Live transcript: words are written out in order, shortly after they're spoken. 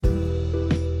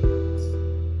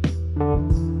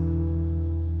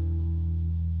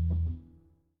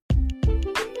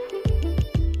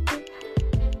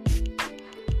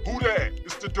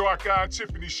Dark Eye and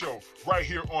Tiffany Show, right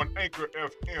here on Anchor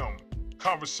FM.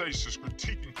 Conversations,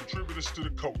 critiquing contributors to the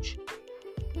coach.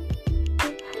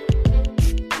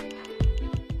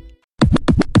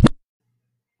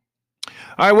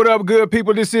 All right, what up, good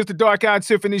people? This is the Dark Eye and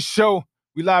Tiffany Show.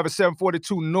 We live at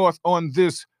 742 North on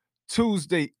this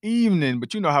Tuesday evening.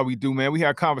 But you know how we do, man. We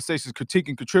have conversations,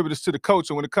 critiquing contributors to the coach.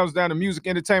 And when it comes down to music,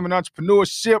 entertainment,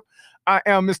 entrepreneurship, I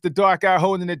am Mr. Dark Eye,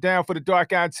 holding it down for the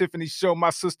Dark Eye and Tiffany Show.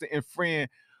 My sister and friend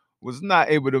was not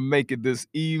able to make it this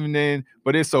evening,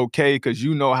 but it's okay because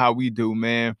you know how we do,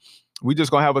 man. We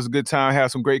just going to have us a good time, have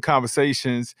some great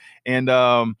conversations. And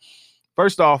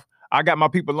first off, I got my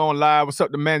people on live. What's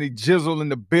up to Manny Jizzle in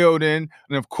the building?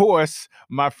 And of course,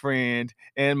 my friend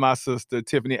and my sister,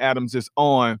 Tiffany Adams, is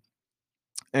on.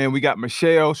 And we got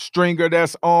Michelle Stringer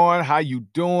that's on. How you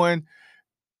doing?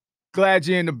 Glad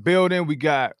you're in the building. We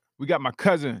got my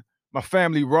cousin, my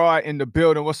family, Roy, in the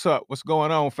building. What's up? What's going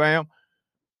on, fam?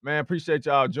 Man, appreciate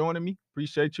y'all joining me.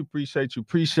 Appreciate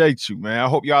you, man. I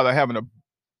hope y'all are having a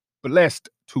blessed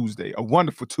Tuesday, a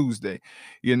wonderful Tuesday.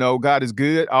 You know, God is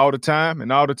good all the time,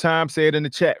 and all the time, say it in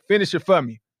the chat. Finish it for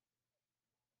me.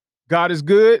 God is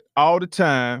good all the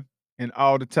time, and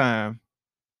all the time.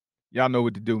 Y'all know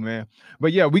what to do, man.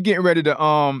 But yeah, we getting ready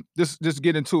to just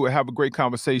get into it, have a great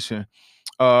conversation.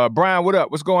 Brian, what up?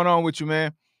 What's going on with you,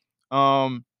 man?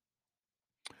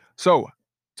 So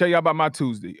tell you about my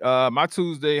Tuesday. My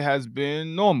Tuesday has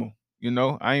been normal. You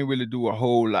know, I ain't really do a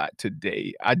whole lot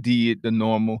today. I did the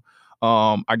normal.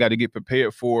 I got to get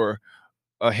prepared for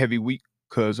a heavy week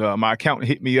because my accountant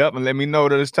hit me up and let me know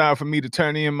that it's time for me to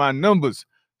turn in my numbers.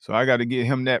 So I got to get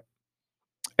him that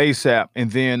ASAP. And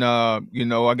then, you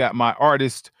know, I got my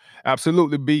artist,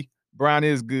 absolutely B. Brian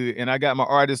is good. And I got my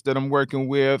artists that I'm working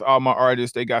with. All my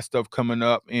artists, they got stuff coming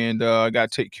up, and I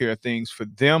got to take care of things for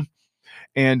them.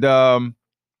 And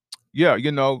yeah,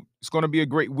 you know, it's going to be a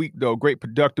great week, though. Great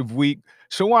productive week.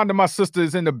 Shawanda, my sister,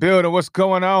 is in the building. What's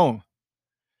going on?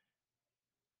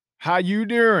 How you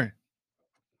doing?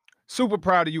 Super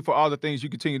proud of you for all the things you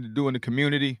continue to do in the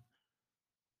community.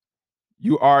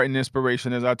 You are an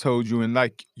inspiration, as I told you. And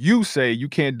like you say, you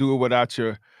can't do it without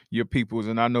your peoples.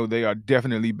 And I know they are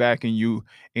definitely backing you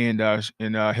and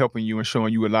helping you and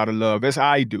showing you a lot of love, as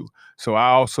I do. So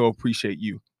I also appreciate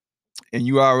you. And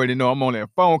you already know I'm only a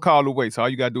phone call away. So all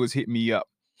you got to do is hit me up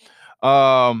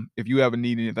if you ever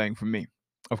need anything from me,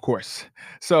 of course.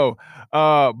 So,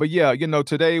 but yeah, you know,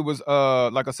 today was,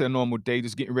 like I said, a normal day,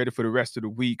 just getting ready for the rest of the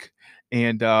week.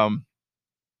 And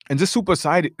just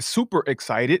super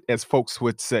excited, as folks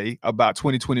would say, about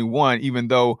 2021, even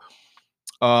though,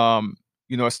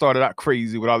 you know, it started out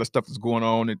crazy with all the stuff that's going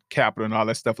on at Capitol and all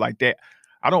that stuff like that.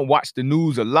 I don't watch the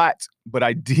news a lot, but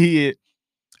I did,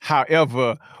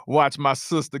 however, watch my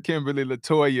sister, Kimberly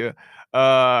Latoya,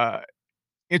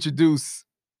 introduce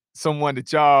someone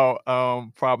that y'all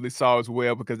probably saw as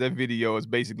well, because that video is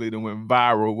basically that went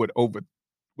viral with over,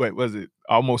 what was it,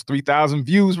 almost 3,000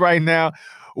 views right now,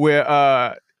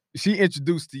 where she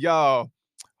introduced to y'all,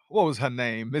 what was her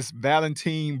name? Miss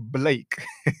Valentine Blake.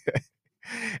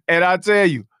 And I tell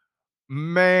you,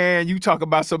 man, you talk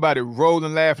about somebody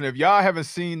rolling laughing. If y'all haven't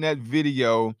seen that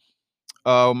video,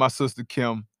 my sister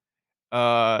Kim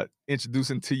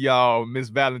introducing to y'all Miss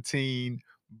Valentine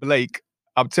Blake,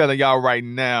 I'm telling y'all right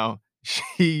now,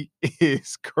 she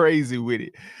is crazy with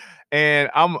it. And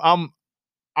I'm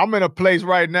in a place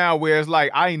right now where it's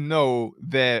like, I know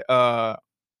that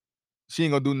she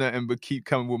ain't gonna do nothing but keep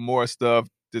coming with more stuff.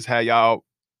 Just have y'all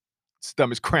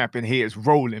stomachs cramping, heads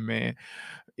rolling, man.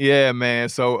 Yeah, man.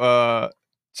 So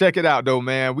check it out though,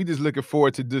 man. We just looking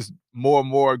forward to just more and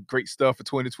more great stuff for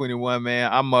 2021, man.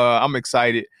 I'm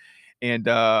excited. And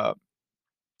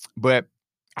but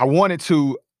I wanted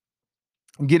to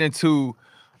get into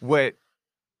what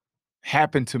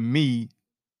happened to me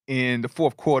in the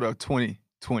fourth quarter of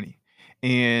 2020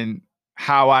 and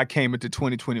how I came into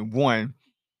 2021.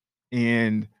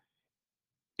 And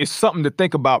it's something to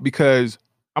think about, because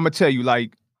I'm gonna tell you,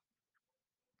 like,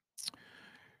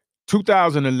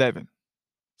 2011.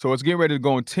 So it's getting ready to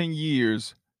go on 10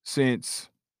 years since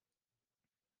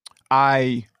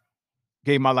I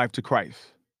gave my life to Christ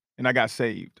and I got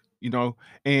saved, you know.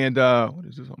 And what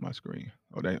is this on my screen?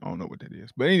 Oh, I don't know what that is.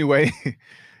 But anyway,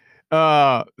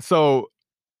 so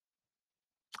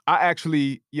I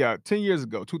actually, 10 years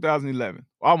ago, 2011,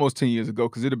 almost 10 years ago,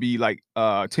 because it'll be like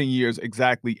 10 years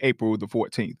exactly April the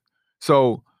 14th.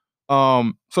 So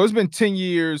so it's been 10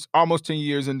 years, almost 10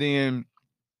 years, and then,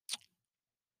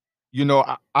 you know,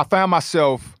 I found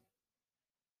myself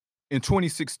in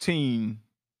 2016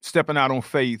 stepping out on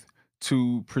faith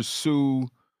to pursue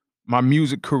my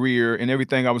music career and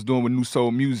everything I was doing with New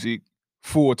Soul Music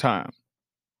full time.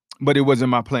 but it wasn't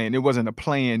my plan. It wasn't a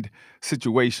planned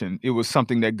situation. It was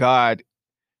something that God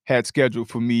had scheduled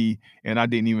for me, and I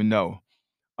didn't even know.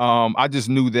 I just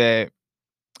knew that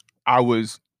I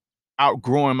was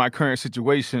outgrowing my current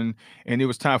situation, and it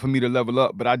was time for me to level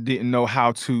up. But I didn't know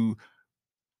how to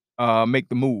make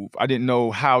the move. I didn't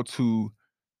know how to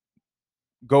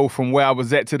go from where I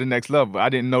was at to the next level. I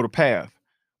didn't know the path,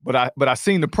 but I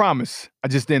seen the promise. I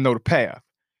just didn't know the path.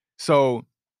 So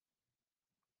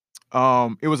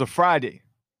it was a Friday,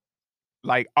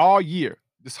 like all year,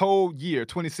 this whole year,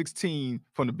 2016,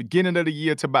 from the beginning of the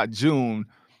year to about June,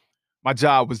 my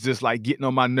job was just like getting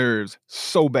on my nerves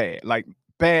so bad, like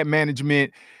bad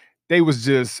management. They was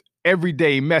just every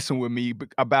day messing with me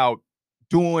about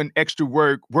doing extra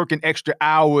work, working extra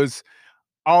hours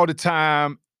all the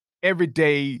time, every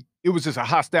day. It was just a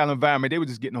hostile environment. They were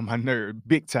just getting on my nerve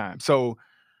big time. So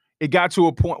it got to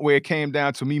a point where it came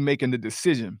down to me making the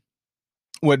decision.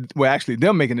 Well, actually,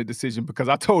 them making the decision, because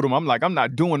I told them, I'm like, I'm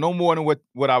not doing no more than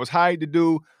what I was hired to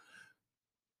do.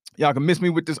 Y'all can miss me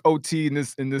with this OT and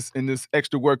this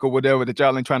extra work or whatever that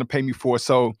y'all ain't trying to pay me for.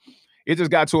 So it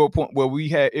just got to a point where we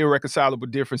had irreconcilable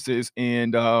differences,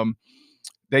 and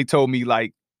they told me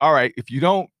like, all right, if you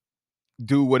don't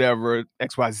do whatever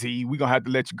XYZ, we're gonna have to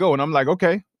let you go. And I'm like,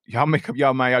 okay, y'all make up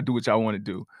y'all mind, y'all do what y'all want to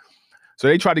do. So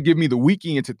they tried to give me the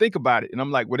weekend to think about it. And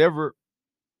I'm like, whatever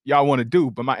y'all want to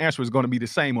do, but my answer was going to be the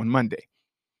same on Monday.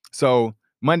 So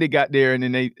Monday got there, and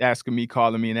then they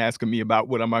calling me and asking me about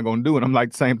what am I going to do. And I'm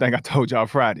like, the same thing I told y'all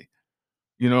Friday.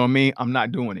 You know what I mean? I'm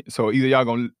not doing it. So either y'all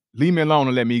going to leave me alone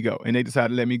or let me go. And they decided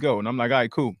to let me go. And I'm like, all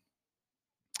right, cool.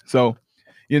 So,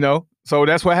 so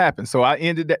that's what happened. So I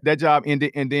ended that job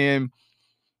ended, and then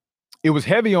it was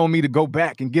heavy on me to go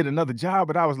back and get another job,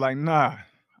 but I was like, nah,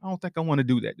 I don't think I want to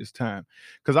do that this time,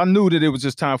 because I knew that it was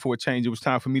just time for a change. It was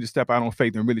time for me to step out on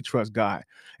faith and really trust God.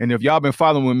 And if y'all been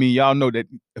following me, y'all know that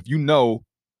if you know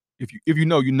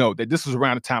that this was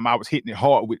around the time I was hitting it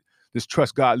hard with this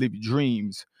trust God, live your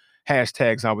dreams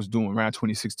hashtags I was doing around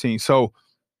 2016. So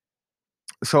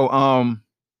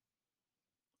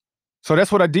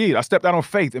that's what I did. I stepped out on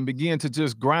faith and began to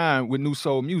just grind with New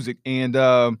Soul Music, and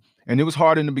it was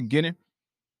hard in the beginning,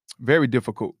 very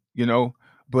difficult,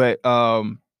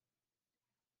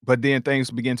 but then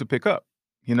things began to pick up,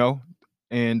 you know,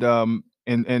 and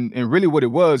really what it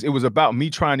was about me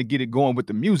trying to get it going with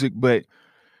the music, but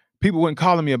people weren't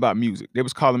calling me about music. They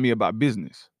was calling me about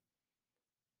business.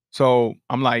 So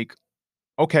I'm like,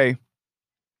 okay,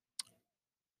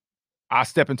 I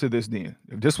step into this then.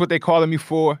 If this is what they calling me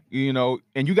for,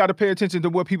 and you got to pay attention to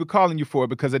what people calling you for,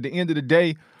 because at the end of the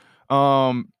day,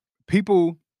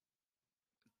 people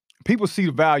see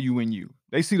the value in you.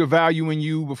 They see the value in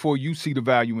you before you see the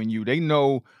value in you. They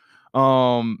know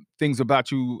things about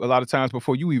you a lot of times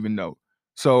before you even know.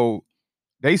 So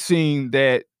they seen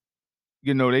that,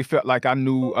 they felt like I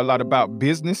knew a lot about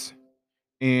business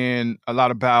and a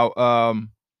lot about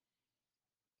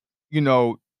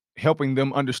helping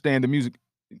them understand the music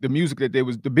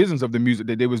that the business of the music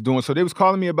that they was doing. So they was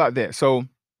calling me about that. So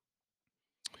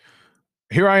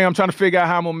here I am trying to figure out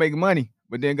how I'm gonna make money.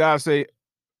 But then God say,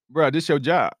 bro, this your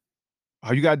job.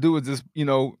 All you gotta do is just,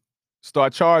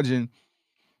 start charging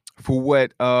for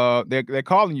what they're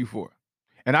calling you for.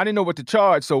 And I didn't know what to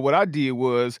charge. So what I did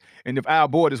was, and if Al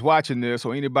Boyd is watching this,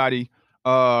 or anybody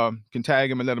can tag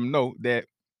him and let him know that,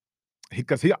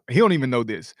 because he don't even know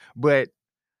this, but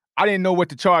I didn't know what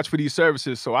to charge for these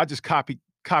services. So I just copied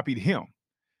him,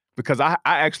 because I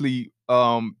actually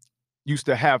used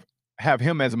to have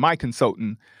him as my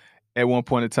consultant at one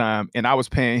point in time, and I was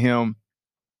paying him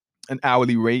an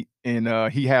hourly rate,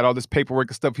 and he had all this paperwork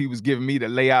and stuff he was giving me, the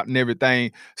layout and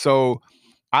everything. So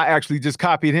I actually just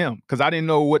copied him, because I didn't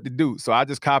know what to do. So I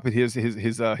just copied his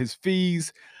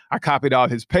fees. I copied all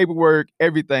his paperwork,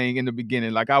 everything in the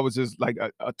beginning. Like I was just like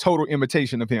a total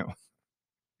imitation of him.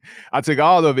 I took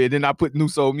all of it, and then I put New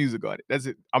Soul Music on it. That's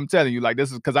it. I'm telling you, like,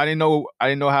 this is because I didn't know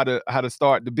how to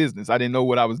start the business. I didn't know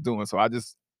what I was doing, so I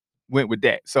just went with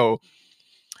that. So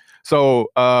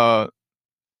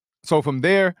from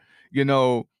there,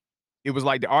 it was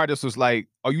like the artist was like,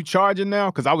 "Are you charging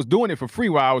now?" Because I was doing it for free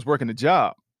while I was working the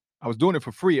job. I was doing it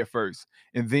for free at first,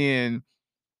 and then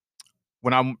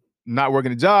when I'm not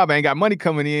working the job, I ain't got money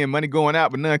coming in, money going out,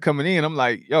 but none coming in. I'm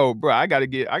like, "Yo, bro, I gotta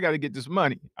get this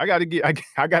money. I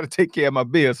gotta take care of my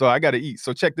bills, so I gotta eat."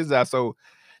 So check this out. So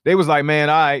they was like, "Man,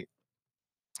 all right,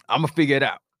 I'm gonna figure it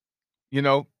out,"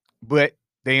 But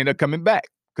they ended up coming back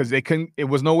because they couldn't. It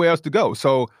was nowhere else to go.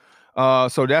 So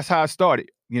that's how it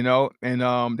started,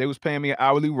 and they was paying me an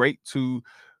hourly rate to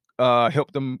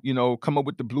help them, come up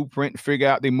with the blueprint, figure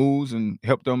out their moves, and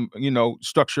help them,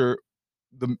 structure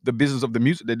the business of the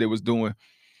music that they was doing.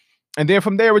 And then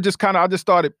from there, I just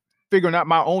started figuring out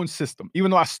my own system.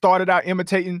 Even though I started out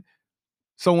imitating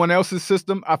someone else's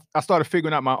system, I started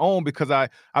figuring out my own because I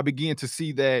began to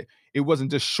see that it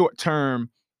wasn't just short term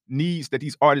needs that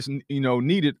these artists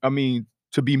needed. I mean,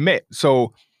 to be met.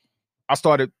 So I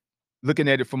started looking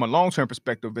at it from a long term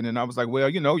perspective, and then I was like, well,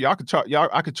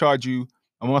 I could charge you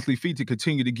a monthly fee to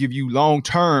continue to give you long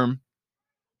term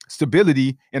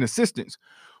stability and assistance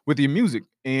with your music,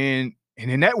 and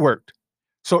then that worked.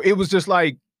 So it was just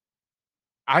like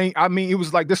I mean, it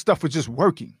was like this stuff was just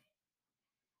working.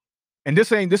 And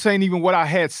this ain't even what I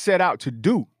had set out to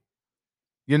do.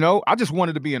 I just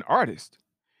wanted to be an artist.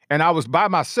 And I was by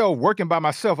myself, working by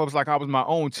myself. I was like, I was my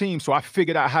own team. So I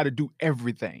figured out how to do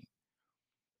everything.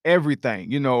 Everything.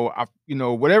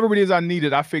 Whatever it is I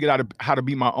needed, I figured out how to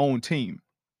be my own team.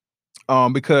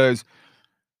 Because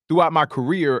throughout my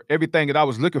career, everything that I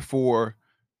was looking for,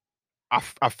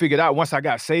 I figured out once I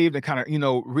got saved and kind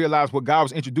of, realized what God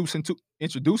was introducing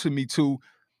me to,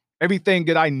 everything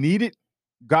that I needed,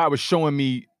 God was showing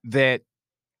me that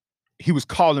he was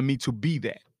calling me to be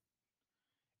that.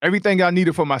 Everything I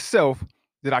needed for myself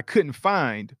that I couldn't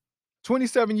find,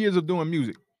 27 years of doing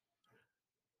music,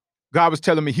 God was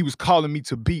telling me he was calling me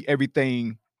to be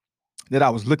everything that I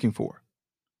was looking for.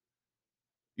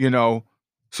 So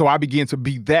I began to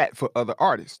be that for other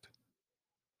artists.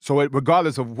 So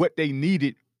regardless of what they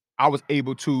needed, I was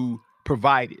able to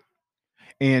provide it.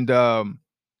 And all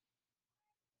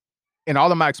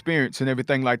of my experience and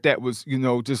everything like that was,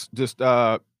 just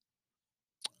a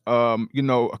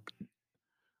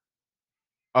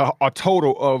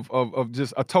total of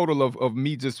just a total of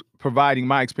me just providing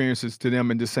my experiences to them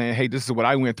and just saying, hey, this is what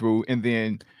I went through, and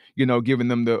then giving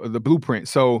them the blueprint.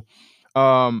 So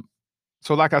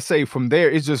like I say, from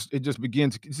there it just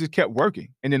kept working,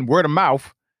 and then word of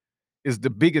mouth is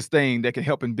the biggest thing that can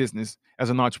help in business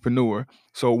as an entrepreneur.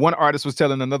 So one artist was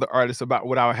telling another artist about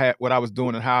what I was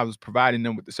doing and how I was providing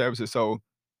them with the services. So,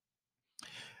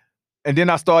 and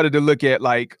then I started to look at,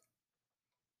 like,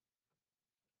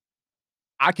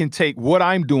 I can take what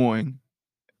I'm doing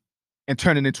and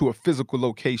turn it into a physical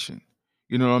location.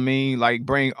 You know what I mean? Like,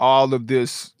 bring all of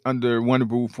this under one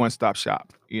roof, one stop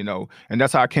shop, and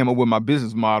that's how I came up with my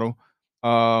business model,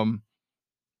 to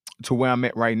where I'm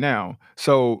at right now.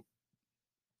 So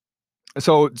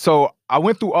I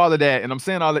went through all of that, and I'm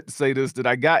saying all that to say this, that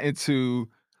I got into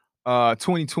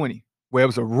 2020, where it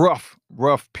was a rough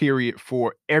period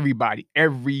for everybody,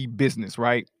 every business,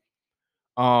 right?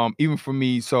 Even for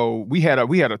me. So we had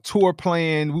a tour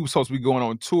plan. We were supposed to be going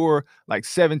on tour, like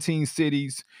 17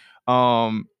 cities.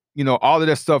 All of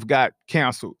that stuff got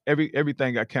canceled.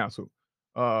 Everything got canceled.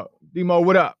 Demo,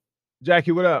 what up?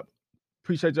 Jackie, what up?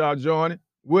 Appreciate y'all joining.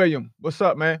 William, what's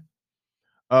up, man?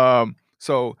 So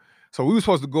we were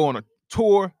supposed to go on a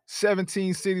tour,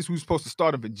 17 cities. We were supposed to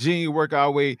start in Virginia, work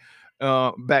our way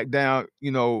back down,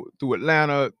 through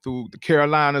Atlanta, through the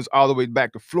Carolinas, all the way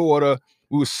back to Florida.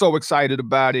 We were so excited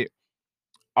about it.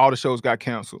 All the shows got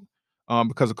canceled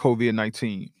because of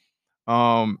COVID-19.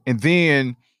 And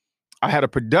then I had a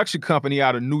production company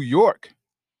out of New York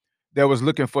that was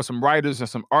looking for some writers and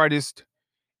some artists.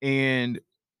 And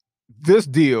this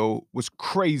deal was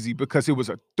crazy because it was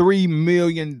a $3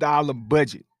 million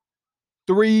budget.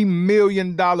 $3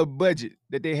 million budget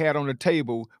that they had on the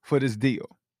table for this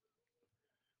deal.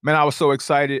 Man, I was so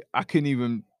excited. I couldn't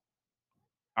even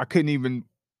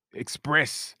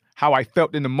express how I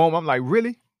felt in the moment. I'm like,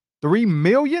 really? 3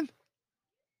 million?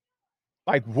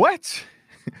 Like, what?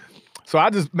 So I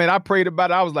prayed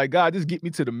about it. I was like, God, just get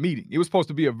me to the meeting. It was supposed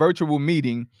to be a virtual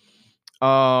meeting.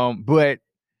 But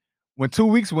when 2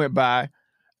 weeks went by,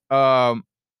 I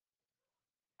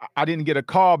didn't get a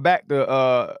call back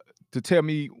to tell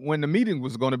me when the meeting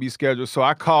was going to be scheduled. So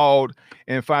I called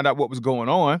and found out what was going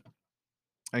on,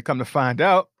 and come to find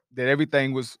out that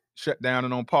everything was shut down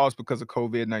and on pause because of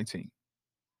COVID-19.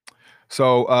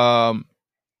 So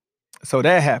so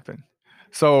that happened.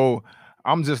 So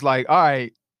I'm just like, all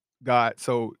right, God.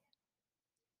 So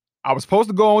I was supposed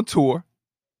to go on tour,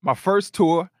 my first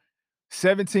tour,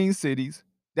 17 cities,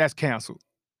 that's canceled.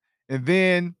 And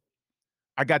then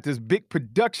I got this big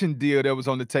production deal that was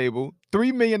on the table,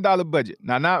 $3 million budget.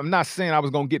 Now, I'm not saying I was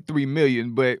going to get 3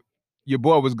 million, but your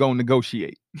boy was going to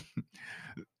negotiate.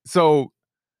 So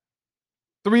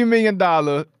 $3 million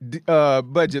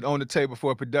budget on the table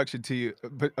for a production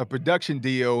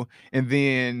deal, and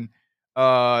then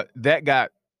that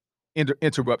got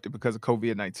interrupted because of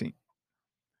COVID-19.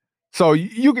 So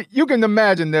you can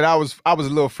imagine that I was a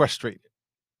little frustrated.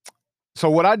 So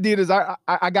what I did is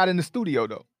I got in the studio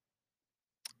though.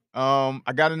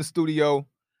 I got in the studio,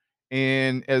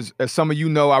 and as some of you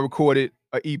know, I recorded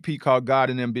a EP called God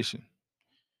and Ambition.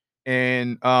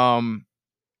 And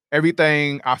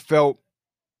everything I felt,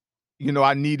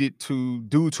 I needed to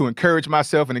do to encourage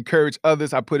myself and encourage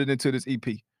others, I put it into this EP.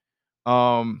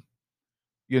 Um,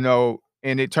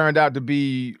 and it turned out to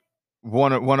be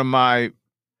one of my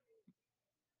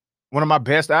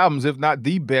best albums, if not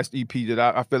the best EP that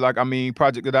I feel like,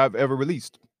 project that I've ever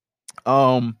released.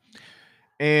 And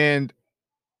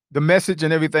the message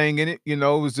and everything in it,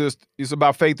 it's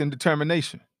about faith and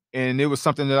determination. And it was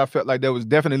something that I felt like that was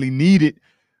definitely needed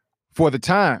for the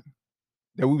time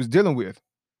that we was dealing with.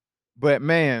 But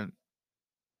man,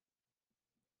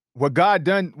 what God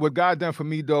done for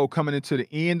me though, coming into the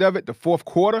end of it, the fourth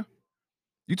quarter,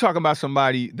 you talking about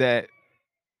somebody that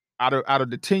out of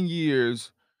the 10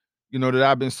 years, that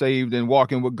I've been saved and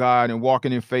walking with God and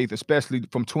walking in faith, especially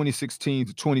from 2016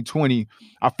 to 2020,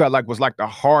 I felt like was like the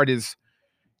hardest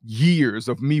years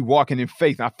of me walking in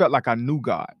faith. I felt like I knew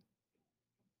God.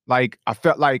 Like I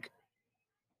felt like,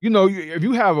 if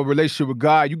you have a relationship with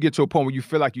God, you get to a point where you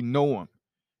feel like you know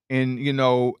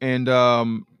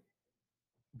him.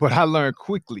 But I learned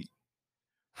quickly.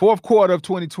 Fourth quarter of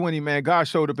 2020, man, God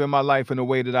showed up in my life in a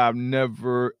way that I've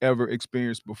never ever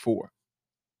experienced before.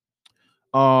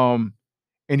 And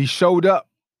he showed up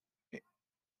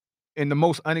in the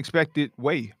most unexpected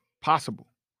way possible.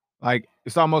 Like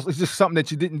it's just something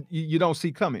that you don't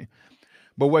see coming.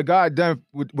 But what God done,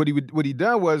 what he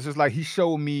done was, it's like he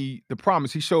showed me the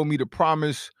promise. He showed me the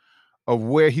promise of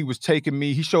where he was taking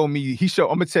me. I'm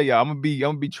gonna tell y'all, I'm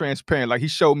gonna be transparent. Like he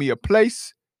showed me a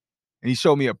place and he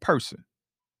showed me a person,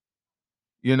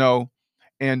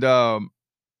 and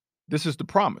this is the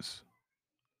promise.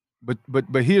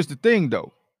 But here's the thing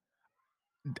though.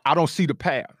 I don't see the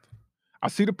path. I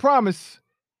see the promise,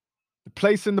 the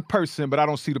place and the person, but I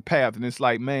don't see the path. And it's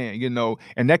like, man,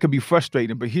 and that could be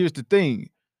frustrating. But here's the thing.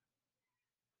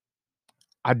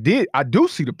 I do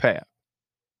see the path.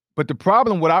 But the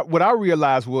problem, what I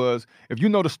realized was, if you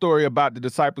know the story about the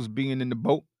disciples being in the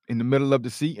boat in the middle of the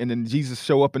sea, and then Jesus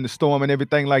show up in the storm and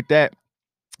everything like that,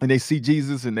 and they see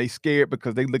Jesus and they scared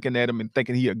because they looking at him and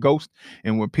thinking he a ghost.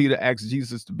 And when Peter asked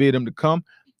Jesus to bid him to come,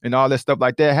 and all that stuff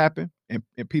like that happened, and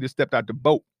Peter stepped out the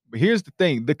boat. But here's the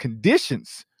thing: the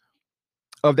conditions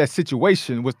of that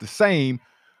situation was the same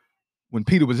when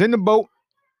Peter was in the boat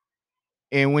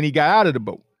and when he got out of the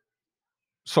boat.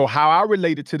 So how I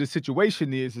related to the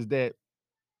situation is that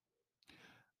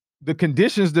the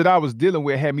conditions that I was dealing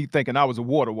with had me thinking I was a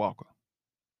water walker,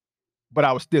 but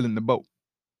I was still in the boat,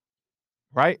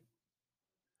 right?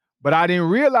 But I didn't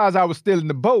realize I was still in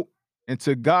the boat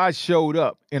until God showed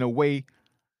up in a way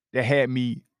that had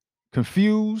me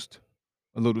confused,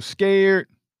 a little scared,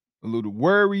 a little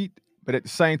worried, but at the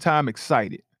same time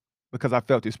excited because I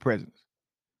felt his presence.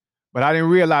 But I didn't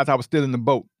realize I was still in the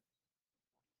boat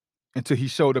until he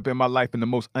showed up in my life in the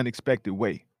most unexpected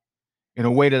way, in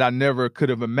a way that I never could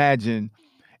have imagined.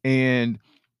 And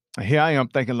here I am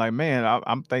thinking like, man,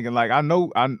 I'm thinking like, I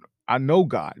know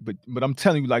God, but I'm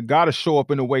telling you, like, God will show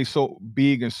up in a way so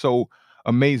big and so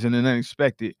amazing and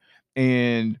unexpected.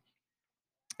 And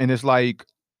it's like,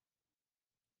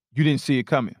 you didn't see it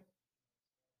coming,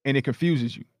 and it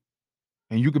confuses you,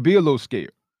 and you could be a little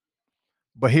scared.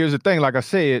 But here's the thing, like I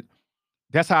said,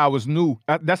 that's how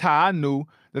I knew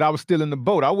that I was still in the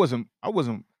boat. I wasn't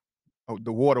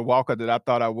the water walker that I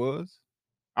thought I was.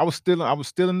 I was still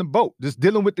in the boat, just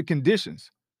dealing with the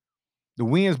conditions. The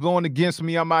wind's blowing against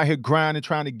me. I'm out here grinding,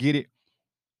 trying to get it,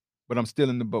 but I'm still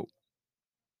in the boat.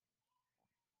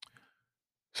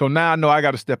 So now I know I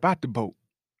got to step out the boat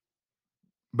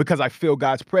because I feel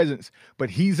God's presence. But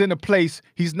he's in a place,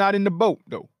 he's not in the boat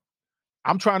though.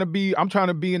 I'm trying to be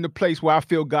in the place where I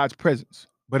feel God's presence.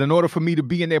 But in order for me to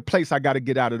be in that place, I got to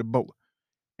get out of the boat.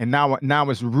 And now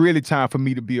it's really time for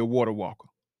me to be a water walker.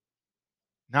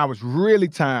 Now it's really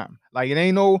time. Like it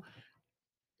ain't no,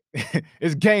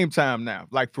 it's game time now,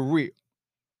 like for real.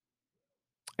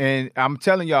 And I'm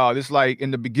telling y'all, it's like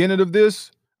in the beginning of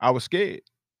this, I was scared.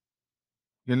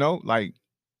 Like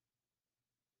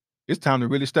it's time to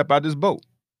really step out this boat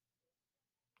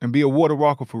and be a water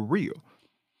walker for real.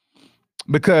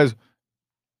 Because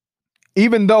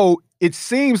even though it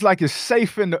seems like it's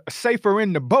safer in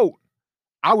the boat,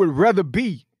 I would rather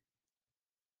be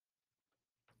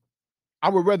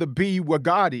where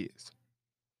God is.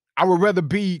 I would rather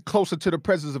be closer to the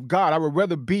presence of God. I would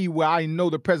rather be where I know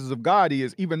the presence of God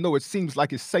is, even though it seems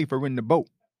like it's safer in the boat.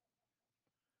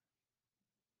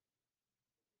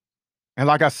 And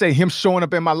like I say, him showing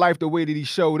up in my life the way that he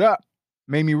showed up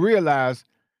made me realize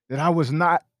that I was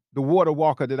not the water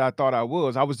walker that I thought I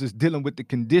was. I was just dealing with the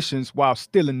conditions while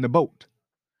still in the boat.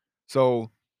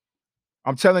 So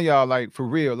I'm telling y'all, like, for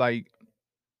real, like,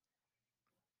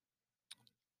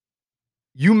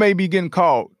 You may be getting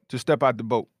called to step out the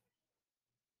boat,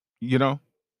 you know,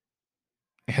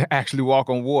 and actually walk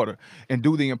on water and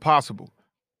do the impossible.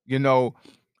 You know,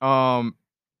 um,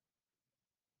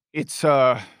 it's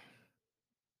uh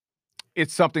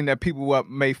it's something that people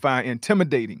may find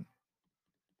intimidating,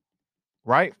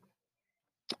 right?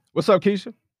 What's up,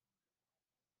 Keisha?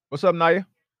 What's up, Naya?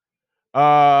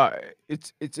 Uh,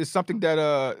 it's something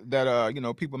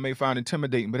that people may find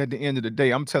intimidating, but at the end of the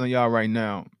day, I'm telling y'all right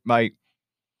now, like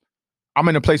I'm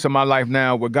in a place of my life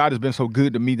now where God has been so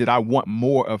good to me that I want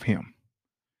more of Him.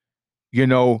 You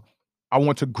know, I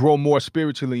want to grow more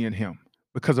spiritually in Him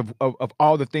because of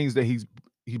all the things that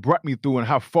He brought me through and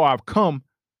how far I've come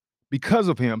because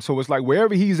of Him. So it's like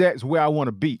wherever He's at is where I want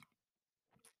to be.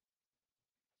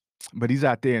 But He's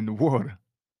out there in the water,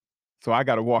 so I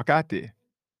got to walk out there.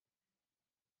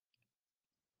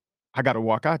 I got to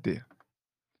walk out there.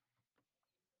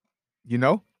 You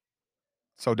know,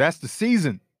 so that's the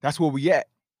season. That's where we at.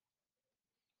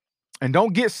 And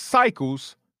don't get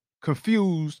cycles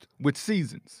confused with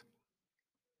seasons,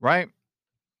 right?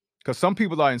 Because some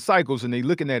people are in cycles and they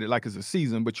looking at it like it's a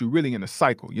season, but you're really in a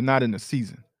cycle. You're not in a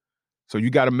season. So you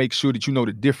got to make sure that you know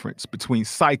the difference between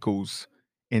cycles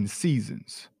and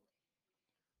seasons.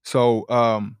 So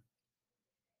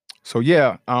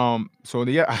yeah,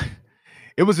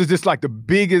 it was just like the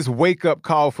biggest wake up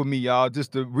call for me, y'all,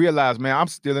 just to realize, man, I'm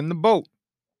still in the boat.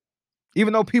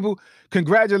 Even though people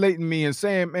congratulating me and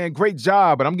saying, "Man, great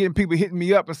job," but I'm getting people hitting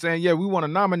me up and saying, "Yeah, we want to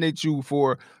nominate you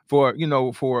for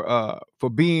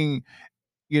being,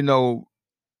 you know,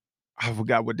 I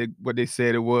forgot what they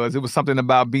said it was. It was something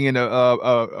about being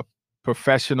a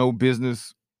professional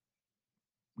business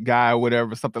guy or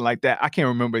whatever, something like that. I can't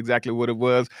remember exactly what it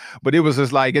was, but it was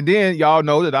just like, and then y'all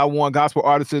know that I won Gospel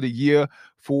Artist of the Year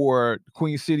for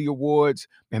Queen City Awards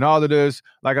and all of this.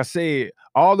 Like I said,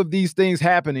 all of these things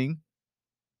happening,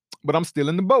 but I'm still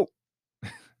in the boat.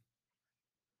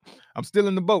 I'm still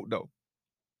in the boat though.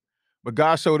 But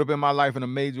God showed up in my life in a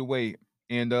major way.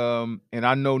 And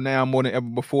I know now more than ever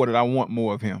before that I want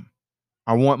more of Him.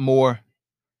 I want more.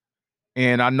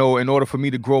 And I know in order for me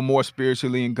to grow more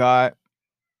spiritually in God,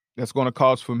 that's going to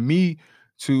cause for me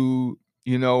to,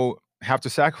 have to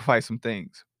sacrifice some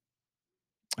things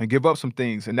and give up some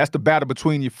things. And that's the battle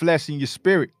between your flesh and your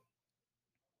spirit,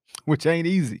 which ain't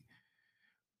easy.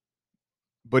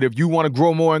 But if you want to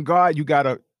grow more in God, you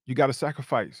gotta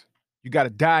sacrifice. You gotta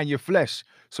die in your flesh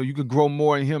so you can grow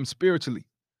more in Him spiritually.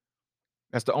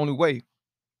 That's the only way,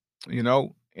 you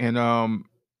know. And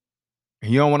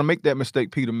you don't want to make that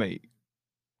mistake Peter made,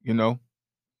 you know.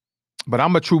 But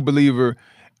I'm a true believer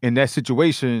in that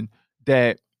situation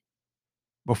that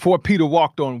before Peter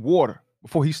walked on water,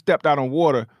 before he stepped out on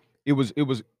water, it was it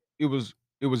was it was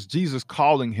it was Jesus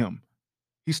calling him.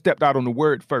 He stepped out on the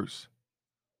word first,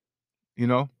 you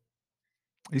know.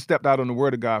 He stepped out on the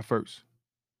word of God first.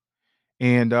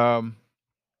 And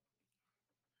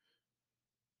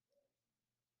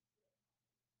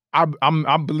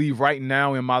I believe right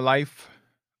now in my life,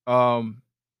 um,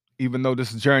 even though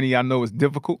this journey I know is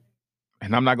difficult,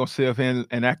 and I'm not gonna sit up here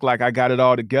and act like I got it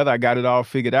all together, I got it all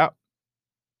figured out.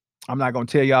 I'm not gonna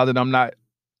tell y'all that I'm not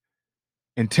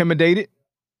intimidated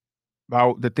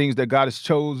by the things that God has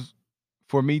chose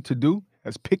for me to do,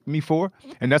 has picked me for.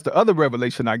 And that's the other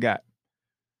revelation I got.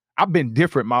 I've been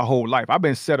different my whole life. I've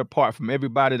been set apart from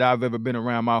everybody that I've ever been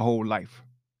around my whole life.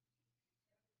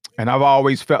 And I've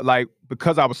always felt like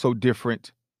because I was so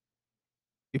different,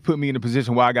 it put me in a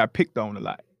position where I got picked on a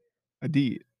lot. I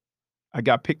did. I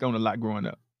got picked on a lot growing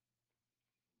up.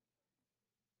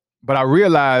 But I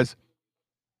realized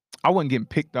I wasn't getting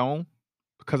picked on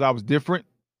because I was different.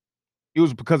 It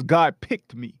was because God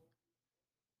picked me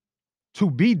to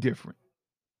be different.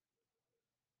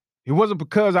 It wasn't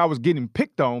because I was getting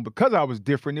picked on because I was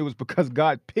different. It was because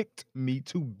God picked me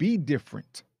to be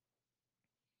different.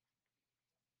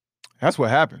 That's what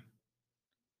happened.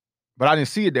 But I didn't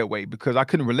see it that way because I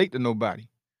couldn't relate to nobody.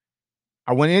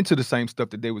 I went into the same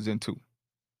stuff that they was into,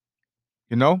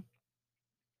 you know?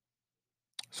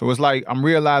 So it's like I'm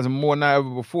realizing more than ever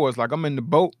before. It's like I'm in the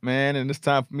boat, man, and it's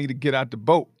time for me to get out the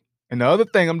boat. And the other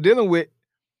thing I'm dealing with,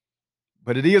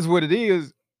 but it is what it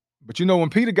is. But you know, when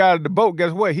Peter got out of the boat,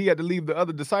 guess what? He had to leave the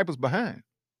other disciples behind.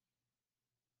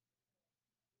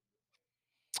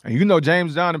 And you know,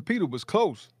 James, John, and Peter was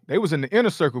close. They was in the inner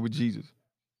circle with Jesus.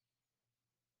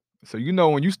 So you know,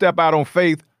 when you step out on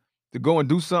faith to go and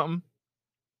do something,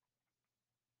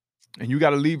 and you got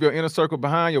to leave your inner circle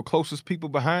behind, your closest people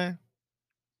behind,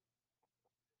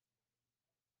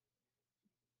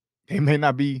 they may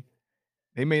not be,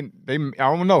 I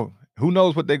don't know. Who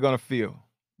knows what they're gonna feel?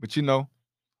 But you know,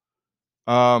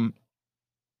 um,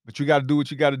 But you got to do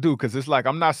what you got to do, because it's like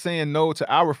I'm not saying no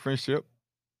to our friendship.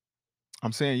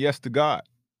 I'm saying yes to God.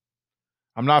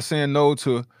 I'm not saying no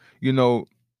to, you know,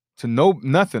 to no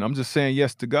nothing. I'm just saying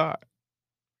yes to God,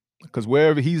 because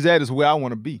wherever He's at is where I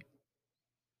want to be.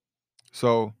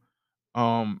 So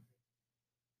um,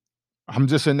 I'm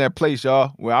just in that place,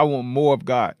 y'all, where I want more of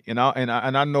God, and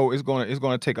I know it's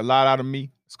gonna take a lot out of me.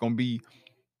 It's gonna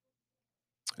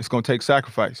take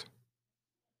sacrifice.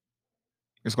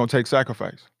 It's gonna take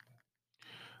sacrifice.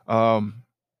 Um,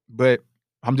 but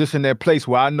I'm just in that place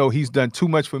where I know He's done too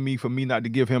much for me not to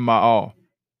give Him my all.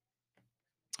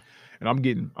 And I'm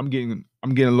getting a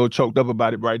little choked up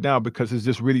about it right now, because it's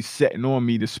just really setting on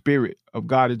me. The Spirit of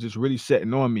God is just really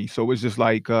setting on me. So it's just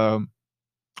like I'm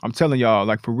telling y'all,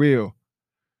 like, for real,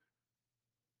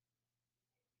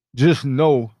 just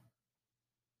know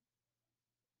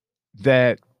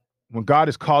that when God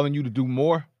is calling you to do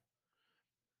more,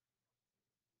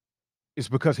 it's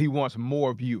because He wants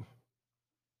more of you.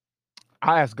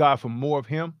 I asked God for more of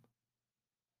Him.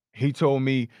 He told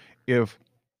me if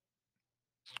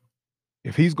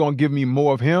He's gonna give me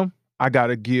more of Him, I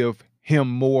gotta give Him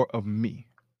more of me.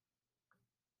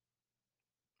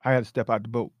 I had to step out the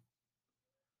boat,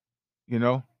 you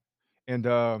know? And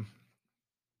I'm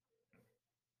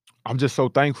just so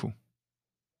thankful.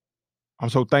 I'm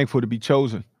so thankful to be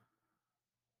chosen.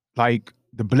 Like,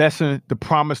 the blessing, the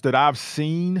promise that I've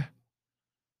seen,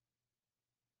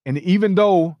 and even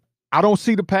though I don't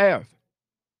see the path,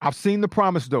 I've seen the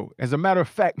promise though. As a matter of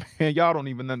fact, man, y'all don't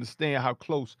even understand how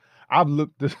close I've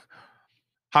looked this,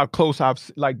 how close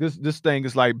like this thing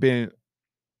is like been,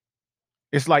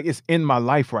 it's like it's in my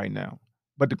life right now.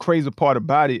 But the crazy part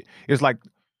about it is like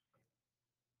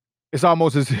it's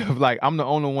almost as if like I'm the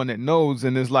only one that knows,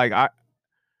 and it's like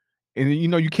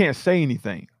you can't say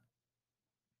anything.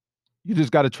 You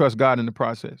just got to trust God in the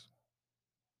process.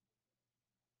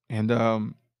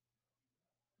 And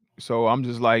so I'm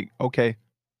just like, okay,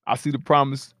 I see the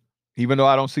promise, even though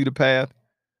I don't see the path.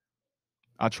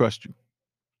 I trust you,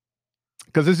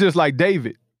 because it's just like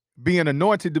David being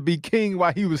anointed to be king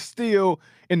while he was still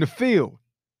in the field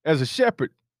as a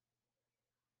shepherd.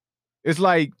 It's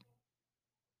like,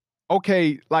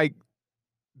 okay, like,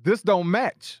 this don't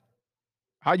match.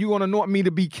 How you gonna anoint me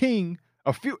to be king?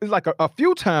 A few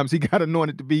times he got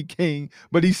anointed to be king,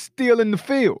 but he's still in the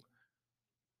field.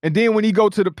 And then when he go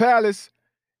to the palace,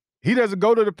 he doesn't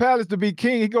go to the palace to be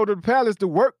king. He go to the palace to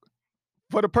work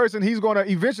for the person he's gonna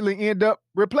eventually end up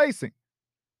replacing.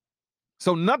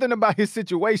 So nothing about his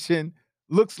situation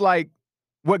looks like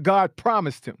what God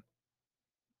promised him.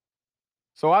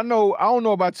 So I don't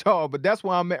know about y'all, but that's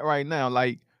where I'm at right now.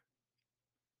 Like,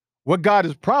 what God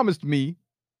has promised me,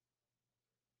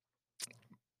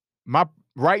 my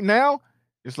right now,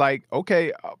 it's like,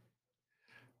 okay,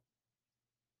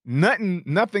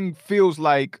 nothing feels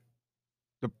like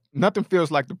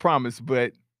the promise,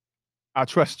 but I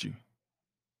trust you.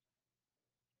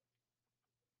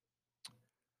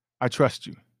 I trust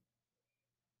you.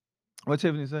 What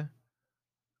Tiffany say?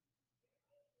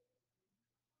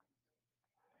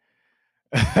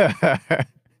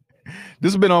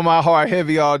 This has been on my heart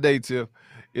heavy all day, Tiff.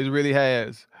 It really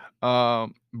has.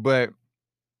 But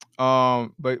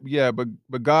yeah,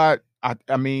 but God,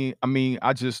 I mean,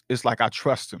 it's like I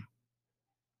trust Him,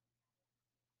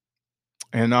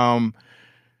 and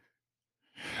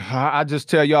I just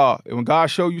tell y'all, when God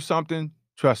show you something,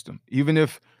 trust Him, even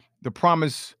if the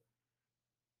promise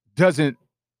doesn't,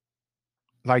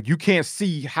 like, you can't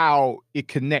see how it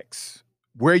connects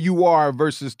where you are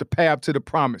versus the path to the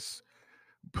promise.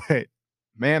 But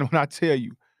man, when I tell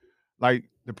you, like,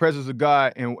 the presence of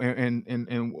God and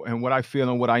what I feel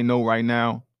and what I know right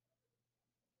now,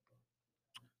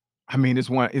 I mean, it's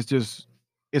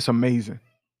amazing.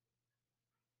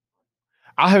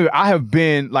 I have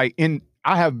been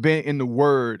in the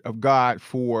Word of God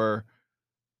for,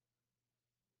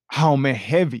 oh man,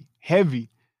 heavy.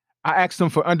 I asked Him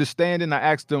for understanding. I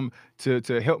asked Him to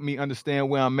help me understand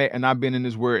where I'm at, and I've been in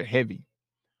His Word heavy.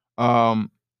 Um,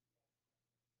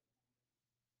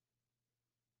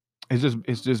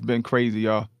 it's just been crazy,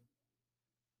 y'all.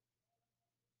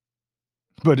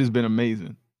 But it's been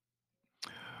amazing.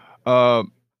 Uh,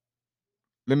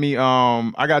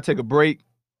 I gotta take a break.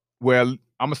 Well, I'm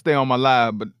gonna stay on my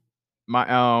live, but my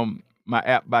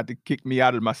app about to kick me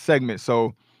out of my segment.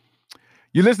 So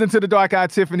you're listening to the Dark Eye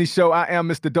Tiffany Show. I am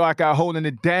Mr. Dark Eye, holding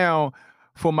it down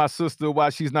for my sister while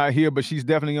she's not here, but she's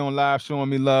definitely on live showing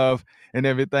me love and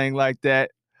everything like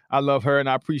that. I love her and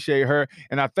I appreciate her.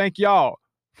 And I thank y'all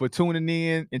for tuning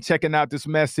in and checking out this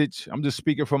message. I'm just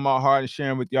speaking from my heart and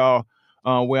sharing with y'all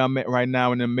where I'm at right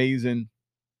now, and the amazing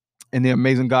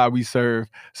God we serve.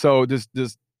 So this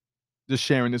just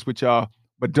sharing this with y'all.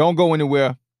 But don't go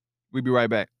anywhere. We'll be right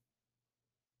back.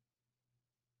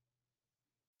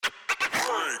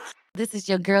 This is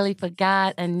your girly for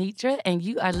God, Anitra, and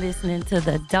you are listening to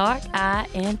the Dark Eye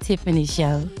and Tiffany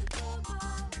Show.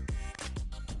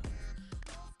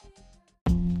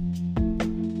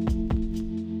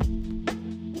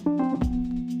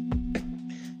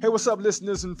 Hey, what's up,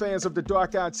 listeners and fans of the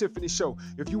Dark Eye and Tiffany Show?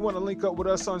 If you want to link up with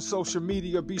us on social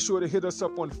media, be sure to hit us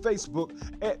up on Facebook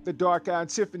at the Dark Eye and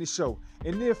Tiffany Show.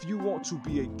 And if you want to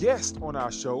be a guest on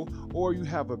our show, or you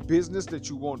have a business that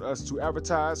you want us to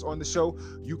advertise on the show,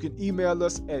 you can email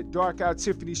us at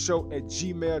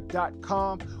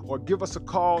darkeyetiffanyshow@gmail.com or give us a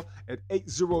call at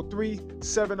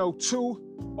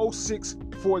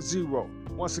 803-702-0640.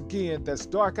 Once again, that's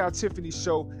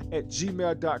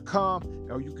darkeyetiffanyshow@gmail.com,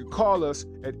 or you can call us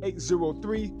at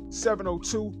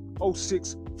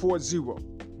 803-702-0640.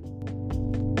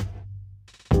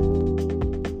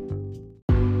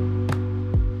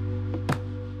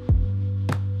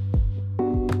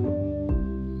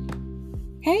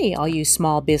 Hey, all you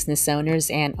small business owners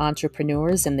and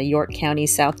entrepreneurs in the York County,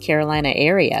 South Carolina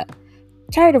area.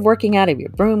 Tired of working out of your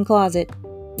broom closet,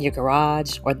 your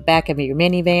garage, or the back of your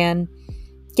minivan?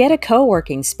 Get a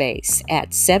co-working space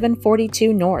at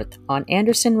 742 North on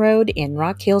Anderson Road in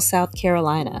Rock Hill, South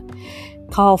Carolina.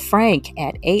 Call Frank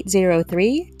at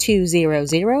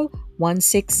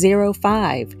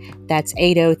 803-200-1605. That's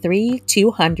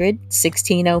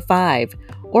 803-200-1605.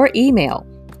 Or email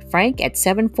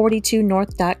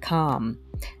frank@742north.com.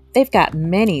 They've got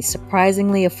many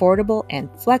surprisingly affordable and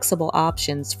flexible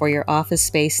options for your office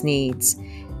space needs.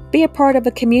 Be a part of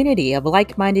a community of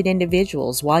like-minded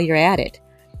individuals while you're at it.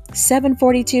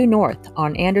 742 North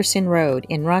on Anderson Road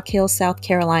in Rock Hill, South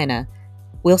Carolina.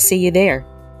 We'll see you there.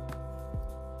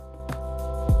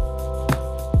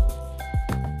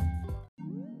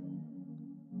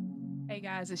 Hey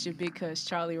guys, it's your big cuz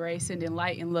Charlie Ray sending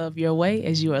light and love your way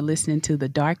as you are listening to the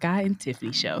Dark Eye and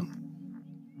Tiffany Show.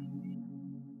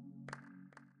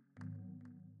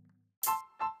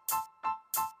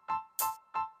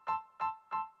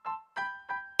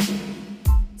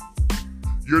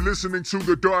 You're listening to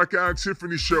the Dark Eye and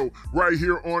Tiffany Show right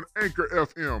here on Anchor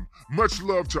FM. Much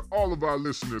love to all of our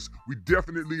listeners. We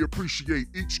definitely appreciate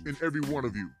each and every one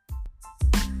of you.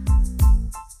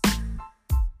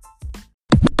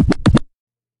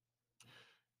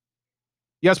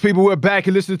 Yes, people, we're back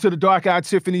and listening to the Dark Eye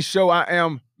Tiffany Show. I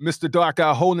am Mr. Dark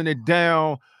Eye, holding it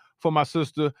down for my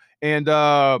sister. And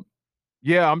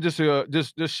yeah, I'm just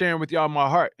sharing with y'all my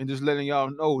heart and just letting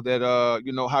y'all know that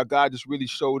you know, how God just really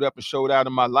showed up and showed out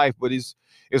in my life. But it's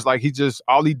like he just,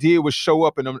 all he did was show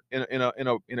up in a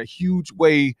huge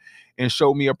way and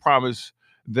show me a promise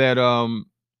that I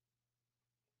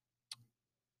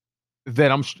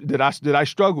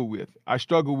struggle with. I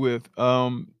struggle with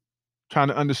trying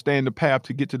to understand the path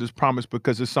to get to this promise,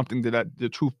 because it's something that the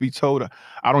truth be told,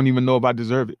 I don't even know if I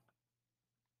deserve it.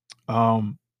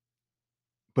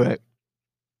 But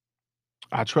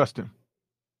I trust him.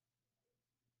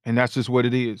 And that's just what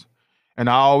it is. And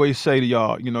I always say to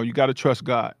y'all, you know, you got to trust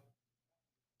God.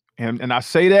 And I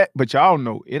say that, but y'all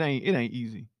know it ain't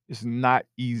easy. It's not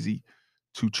easy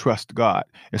to trust God.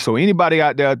 And so anybody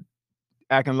out there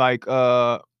acting like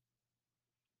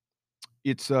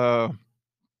it's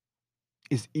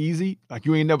easy, like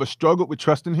you ain't never struggled with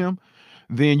trusting him,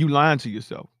 then you lying to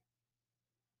yourself.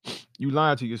 You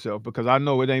lying to yourself, because I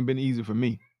know it ain't been easy for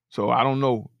me. So I don't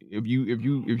know if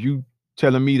you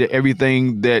telling me that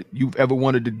everything that you've ever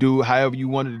wanted to do, however you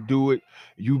wanted to do it,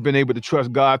 you've been able to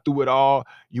trust God through it all.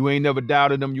 You ain't never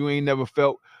doubted him. You ain't never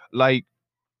felt like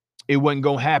it wasn't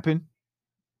gonna happen.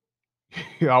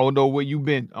 I don't know where you've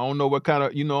been. I don't know what kind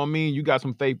of, you know what I mean? You got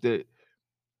some faith that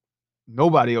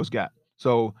nobody else got.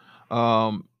 So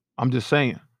I'm just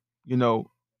saying, you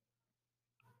know,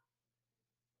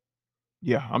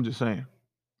 yeah, I'm just saying.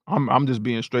 I'm just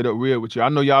being straight up real with you. I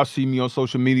know y'all see me on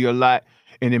social media a lot,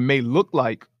 and it may look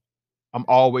like I'm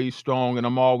always strong and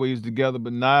I'm always together,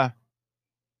 but nah,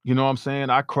 you know what I'm saying?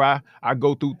 I cry, I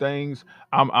go through things.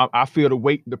 I feel the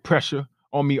weight, the pressure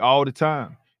on me all the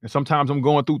time. And sometimes I'm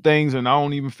going through things and I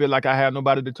don't even feel like I have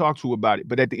nobody to talk to about it.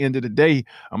 But at the end of the day,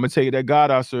 I'm gonna tell you that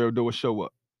God I serve, though, will show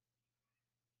up.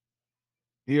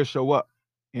 He'll show up,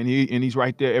 and he's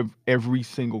right there every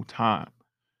single time.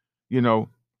 You know,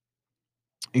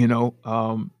 you know.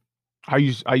 I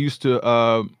used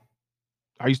to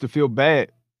feel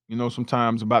bad, you know,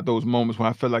 sometimes about those moments when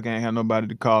I felt like I ain't had nobody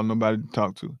to call, nobody to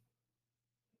talk to.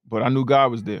 But I knew God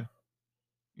was there,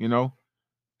 you know?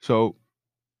 So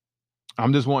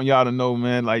I'm just wanting y'all to know,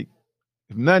 man, like,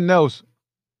 if nothing else,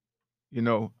 you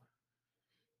know,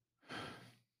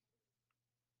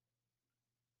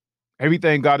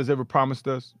 Everything God has ever promised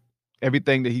us,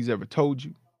 everything that he's ever told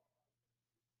you,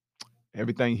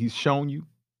 everything he's shown you,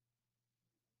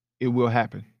 it will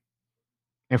happen.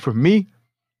 And for me,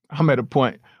 I'm at a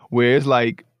point where it's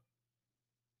like,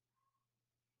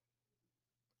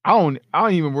 I don't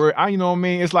even worry. You know what I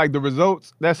mean? It's like the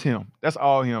results, that's him. That's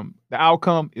all him. The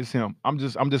outcome is him. I'm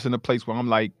just in a place where I'm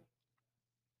like,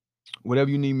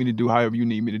 whatever you need me to do, however you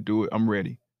need me to do it, I'm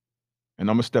ready. And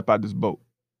I'm gonna step out this boat.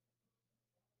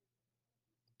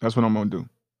 That's what I'm gonna do.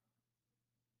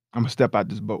 I'm gonna step out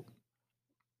this boat.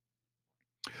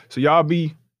 So y'all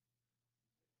pray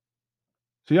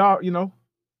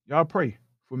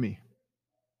for me.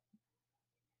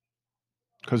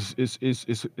 Cause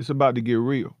it's about to get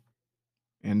real.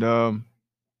 And I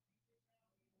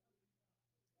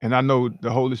know the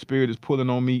Holy Spirit is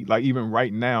pulling on me, like even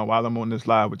right now while I'm on this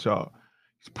live with y'all,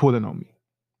 he's pulling on me.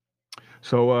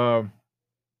 So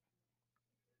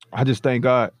I just thank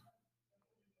God.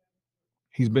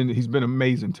 He's been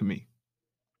amazing to me.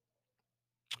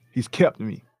 He's kept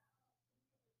me.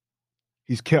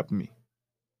 He's kept me.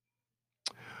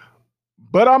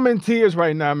 But I'm in tears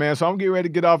right now, man. So I'm getting ready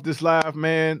to get off this live,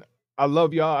 man. I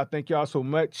love y'all. I thank y'all so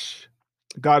much.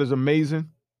 God is amazing.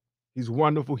 He's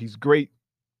wonderful. He's great.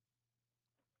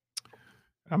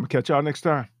 I'm going to catch y'all next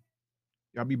time.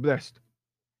 Y'all be blessed.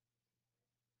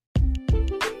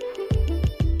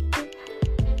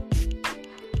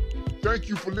 Thank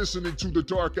you for listening to the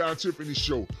Dark Eye Tiffany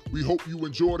Show. We hope you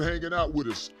enjoyed hanging out with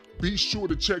us. Be sure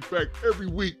to check back every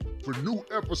week for new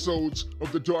episodes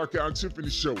of the Dark Eye Tiffany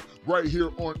Show right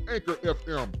here on Anchor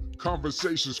FM,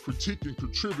 conversations critiquing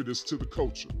contributors to the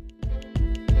culture.